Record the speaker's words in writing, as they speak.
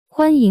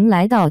欢迎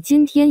来到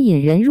今天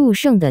引人入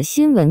胜的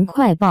新闻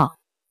快报。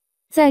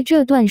在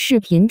这段视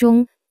频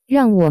中，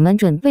让我们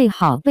准备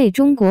好被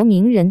中国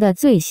名人的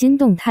最新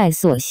动态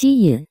所吸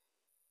引。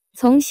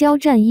从肖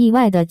战意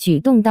外的举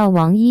动到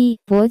王一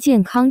博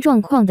健康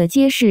状况的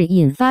揭示，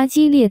引发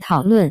激烈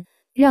讨论，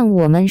让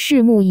我们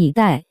拭目以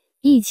待，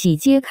一起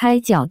揭开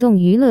搅动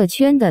娱乐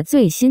圈的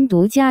最新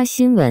独家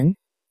新闻。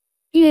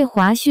乐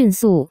华迅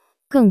速，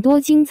更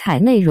多精彩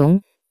内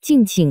容，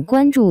敬请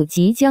关注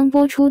即将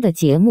播出的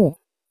节目。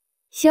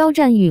肖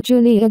战与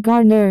Julia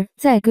Garner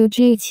在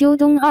Gucci 秋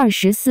冬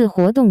24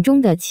活动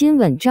中的亲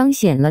吻彰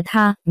显了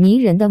他迷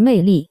人的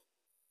魅力。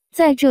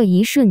在这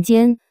一瞬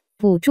间，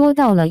捕捉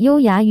到了优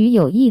雅与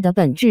有意的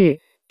本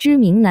质。知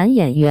名男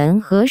演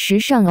员和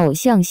时尚偶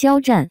像肖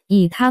战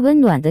以他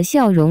温暖的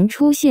笑容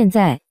出现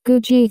在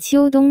Gucci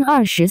秋冬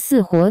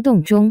24活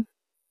动中。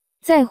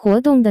在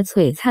活动的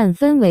璀璨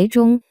氛围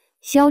中，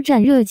肖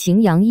战热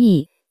情洋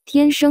溢，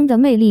天生的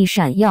魅力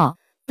闪耀。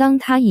当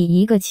他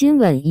以一个亲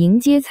吻迎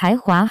接才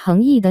华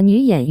横溢的女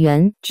演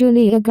员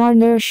Julia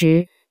Garner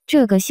时，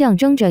这个象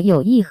征着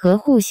友谊和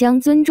互相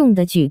尊重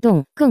的举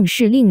动更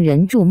是令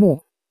人注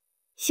目。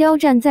肖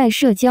战在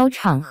社交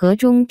场合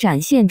中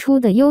展现出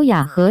的优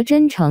雅和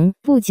真诚，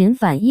不仅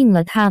反映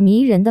了他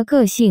迷人的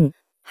个性，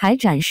还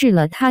展示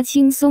了他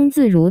轻松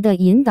自如地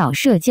引导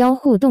社交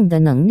互动的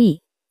能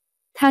力。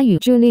他与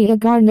Julia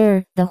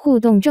Garner 的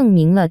互动证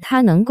明了他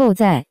能够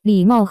在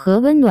礼貌和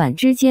温暖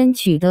之间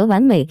取得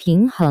完美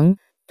平衡，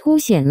凸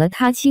显了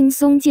他轻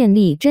松建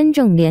立真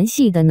正联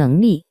系的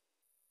能力。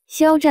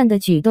肖战的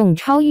举动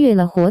超越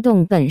了活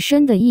动本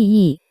身的意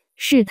义，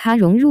是他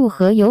融入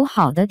和友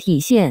好的体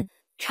现，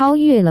超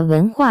越了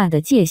文化的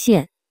界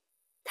限。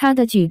他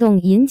的举动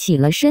引起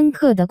了深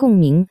刻的共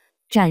鸣，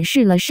展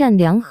示了善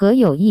良和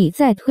友谊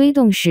在推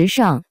动时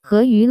尚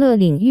和娱乐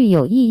领域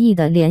有意义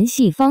的联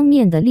系方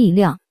面的力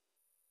量。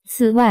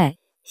此外，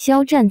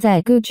肖战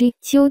在 Gucci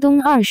秋冬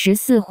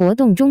24活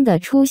动中的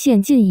出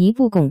现进一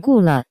步巩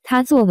固了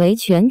他作为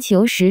全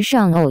球时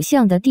尚偶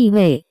像的地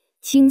位，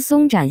轻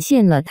松展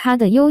现了他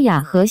的优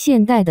雅和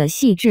现代的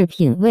细致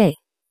品味。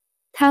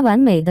他完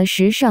美的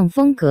时尚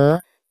风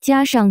格，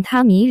加上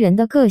他迷人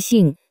的个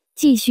性，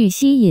继续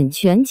吸引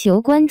全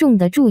球观众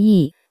的注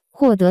意，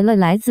获得了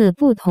来自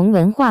不同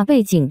文化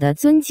背景的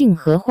尊敬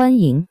和欢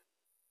迎。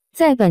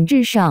在本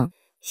质上，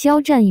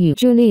肖战与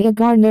Julia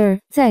Garner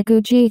在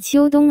Gucci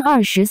秋冬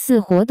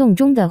24活动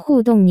中的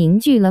互动凝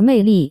聚了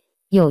魅力、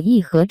友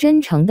谊和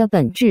真诚的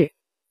本质。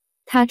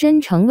他真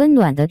诚温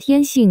暖的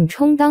天性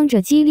充当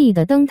着激励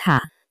的灯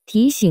塔，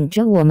提醒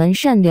着我们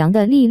善良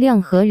的力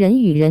量和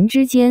人与人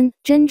之间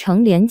真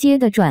诚连接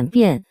的转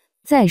变。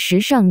在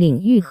时尚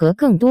领域和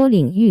更多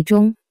领域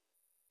中，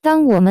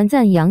当我们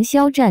赞扬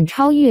肖战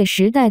超越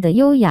时代的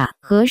优雅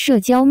和社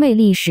交魅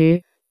力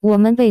时，我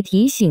们被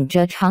提醒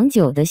着长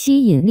久的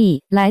吸引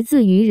力来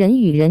自于人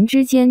与人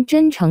之间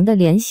真诚的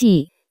联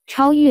系，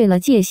超越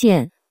了界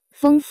限，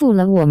丰富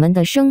了我们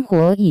的生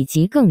活以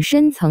及更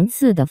深层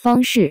次的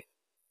方式。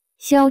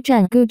肖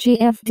战 Gucci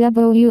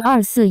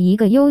FW24 一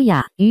个优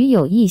雅与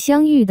友谊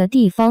相遇的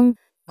地方，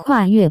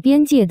跨越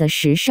边界的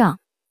时尚。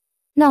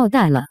闹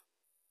大了！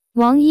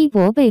王一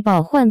博被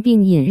曝患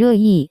病引热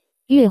议，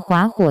乐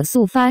华火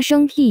速发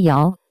声辟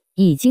谣，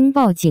已经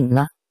报警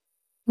了。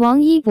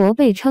王一博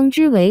被称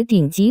之为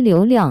顶级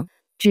流量，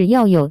只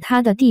要有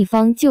他的地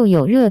方就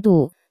有热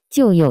度，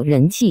就有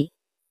人气。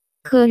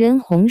可人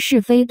红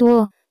是非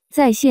多，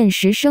在现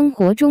实生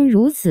活中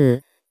如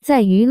此，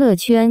在娱乐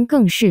圈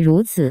更是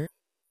如此。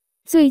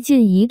最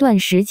近一段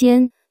时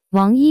间，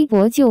王一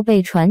博就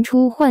被传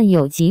出患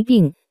有疾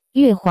病，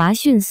乐华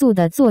迅速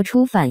地做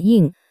出反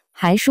应，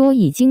还说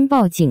已经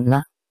报警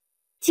了。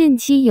近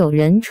期有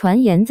人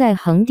传言在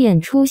横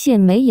店出现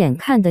没眼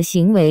看的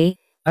行为，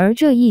而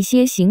这一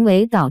些行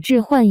为导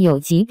致患有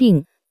疾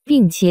病，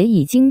并且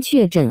已经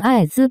确诊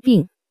艾滋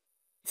病。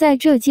在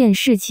这件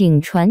事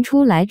情传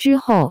出来之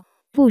后，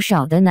不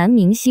少的男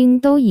明星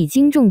都已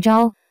经中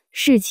招，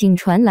事情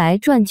传来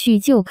转去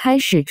就开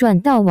始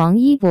转到王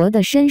一博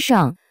的身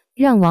上，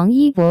让王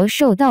一博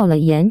受到了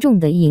严重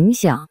的影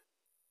响。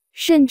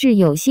甚至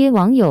有些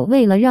网友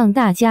为了让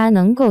大家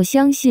能够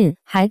相信，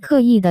还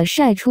刻意的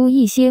晒出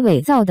一些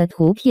伪造的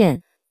图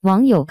片。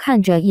网友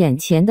看着眼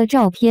前的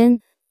照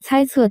片，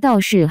猜测到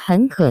是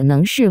很可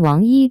能是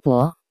王一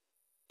博。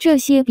这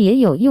些别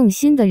有用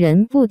心的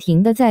人不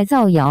停地在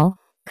造谣，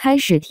开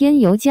始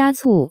添油加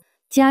醋，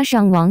加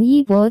上王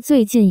一博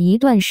最近一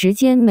段时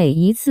间每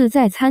一次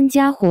在参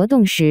加活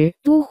动时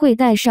都会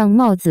戴上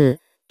帽子，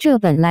这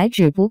本来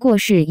只不过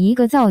是一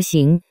个造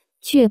型，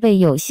却被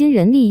有心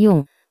人利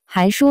用，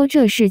还说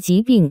这是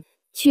疾病，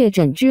确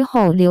诊之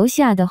后留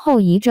下的后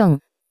遗症，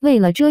为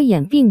了遮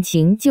掩病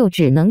情就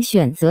只能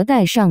选择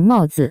戴上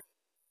帽子。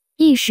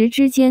一时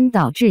之间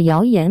导致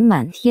谣言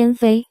满天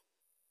飞。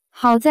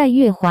好在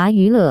乐华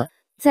娱乐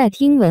在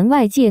听闻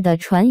外界的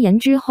传言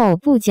之后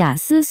不假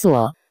思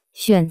索，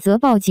选择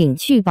报警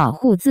去保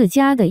护自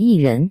家的艺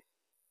人。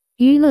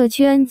娱乐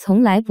圈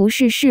从来不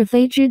是是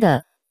非之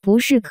的，不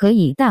是可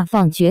以大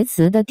放厥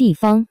词的地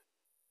方。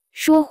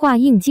说话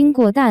应经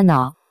过大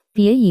脑，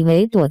别以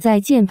为躲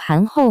在键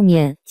盘后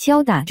面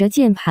敲打着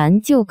键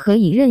盘就可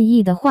以任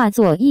意的化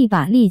作一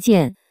把利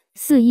剑，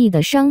肆意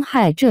的伤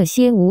害这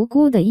些无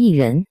辜的艺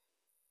人。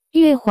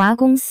乐华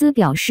公司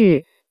表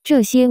示，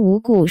这些无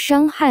故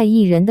伤害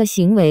艺人的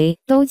行为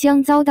都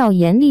将遭到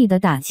严厉的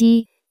打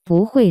击，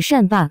不会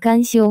善罢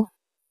甘休。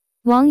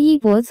王一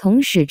博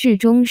从始至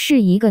终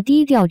是一个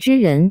低调之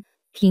人，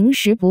平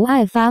时不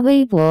爱发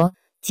微博，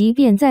即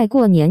便在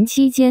过年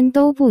期间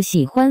都不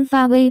喜欢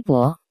发微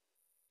博。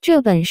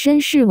这本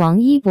身是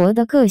王一博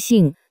的个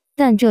性，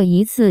但这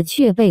一次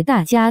却被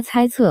大家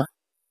猜测。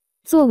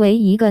作为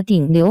一个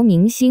顶流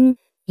明星，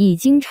已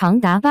经长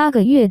达8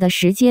个月的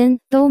时间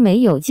都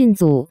没有进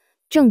组，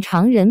正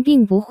常人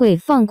并不会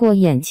放过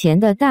眼前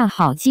的大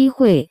好机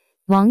会。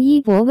王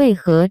一博为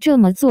何这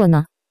么做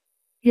呢？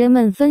人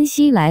们分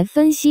析来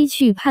分析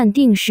去，判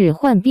定是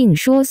患病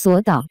说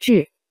所导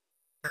致。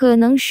可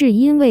能是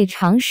因为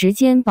长时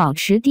间保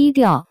持低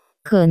调，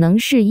可能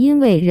是因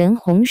为人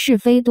红是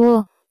非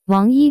多，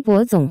王一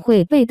博总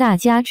会被大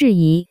家质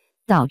疑，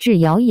导致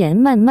谣言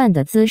慢慢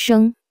的滋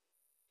生。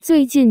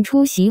最近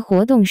出席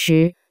活动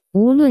时，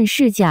无论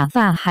是假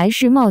发还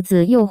是帽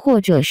子，又或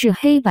者是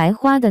黑白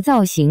花的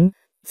造型，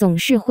总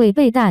是会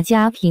被大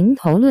家评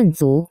头论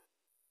足。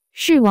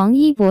是王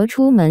一博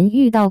出门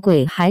遇到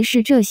鬼，还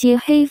是这些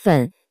黑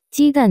粉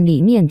鸡蛋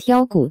里面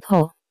挑骨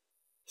头？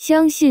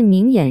相信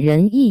明眼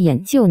人一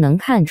眼就能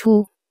看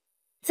出。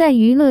在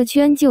娱乐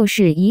圈就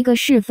是一个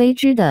是非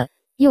之的，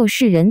又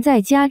是人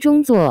在家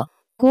中坐，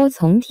锅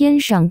从天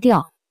上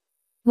掉。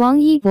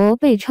王一博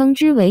被称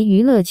之为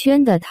娱乐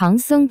圈的唐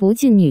僧不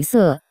近女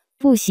色，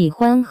不喜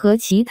欢和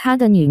其他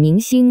的女明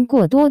星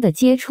过多的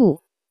接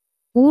触。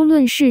无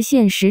论是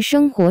现实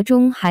生活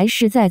中还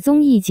是在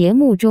综艺节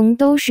目中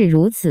都是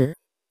如此。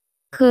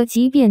可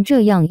即便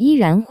这样，依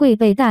然会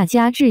被大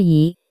家质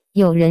疑。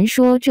有人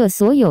说，这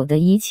所有的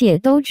一切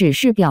都只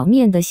是表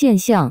面的现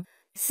象，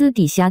私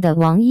底下的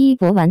王一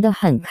博玩得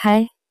很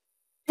开。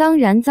当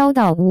然，遭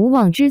到无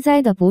妄之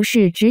灾的不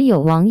是只有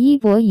王一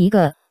博一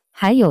个，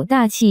还有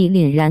大气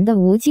凛然的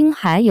吴京，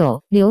还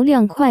有流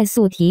量快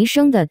速提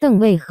升的邓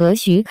为和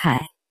徐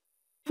凯。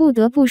不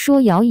得不说，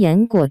谣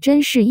言果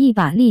真是一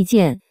把利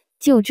剑，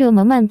就这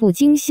么漫不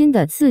经心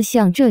地刺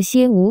向这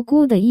些无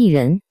辜的艺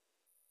人。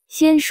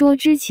先说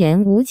之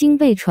前吴京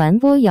被传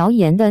播谣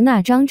言的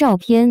那张照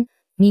片，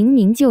明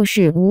明就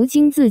是吴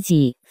京自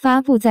己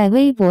发布在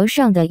微博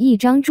上的一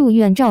张住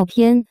院照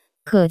片，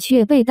可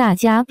却被大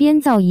家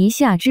编造一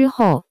下之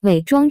后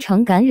伪装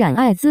成感染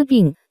艾滋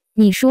病。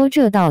你说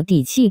这到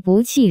底气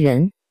不气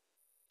人？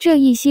这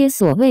一些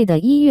所谓的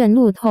医院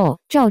路透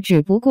照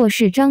只不过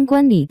是张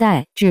冠李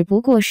戴，只不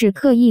过是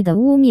刻意的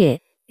污蔑，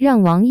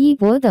让王一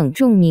博等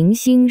众明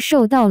星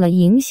受到了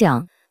影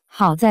响。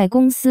好在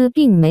公司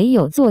并没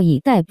有坐以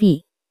待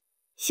毙，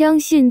相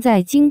信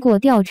在经过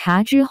调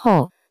查之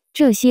后，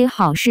这些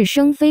好事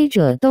生非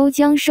者都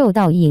将受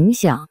到影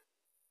响。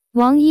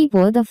王一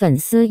博的粉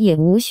丝也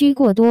无需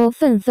过多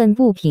愤愤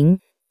不平，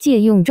借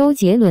用周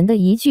杰伦的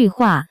一句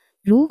话，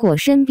如果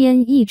身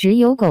边一直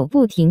有狗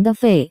不停的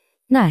吠，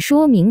那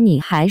说明你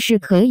还是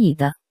可以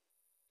的。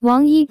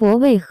王一博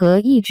为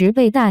何一直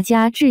被大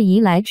家质疑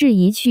来质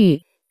疑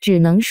去，只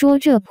能说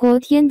这泼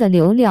天的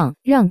流量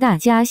让大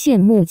家羡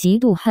慕嫉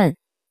妒恨。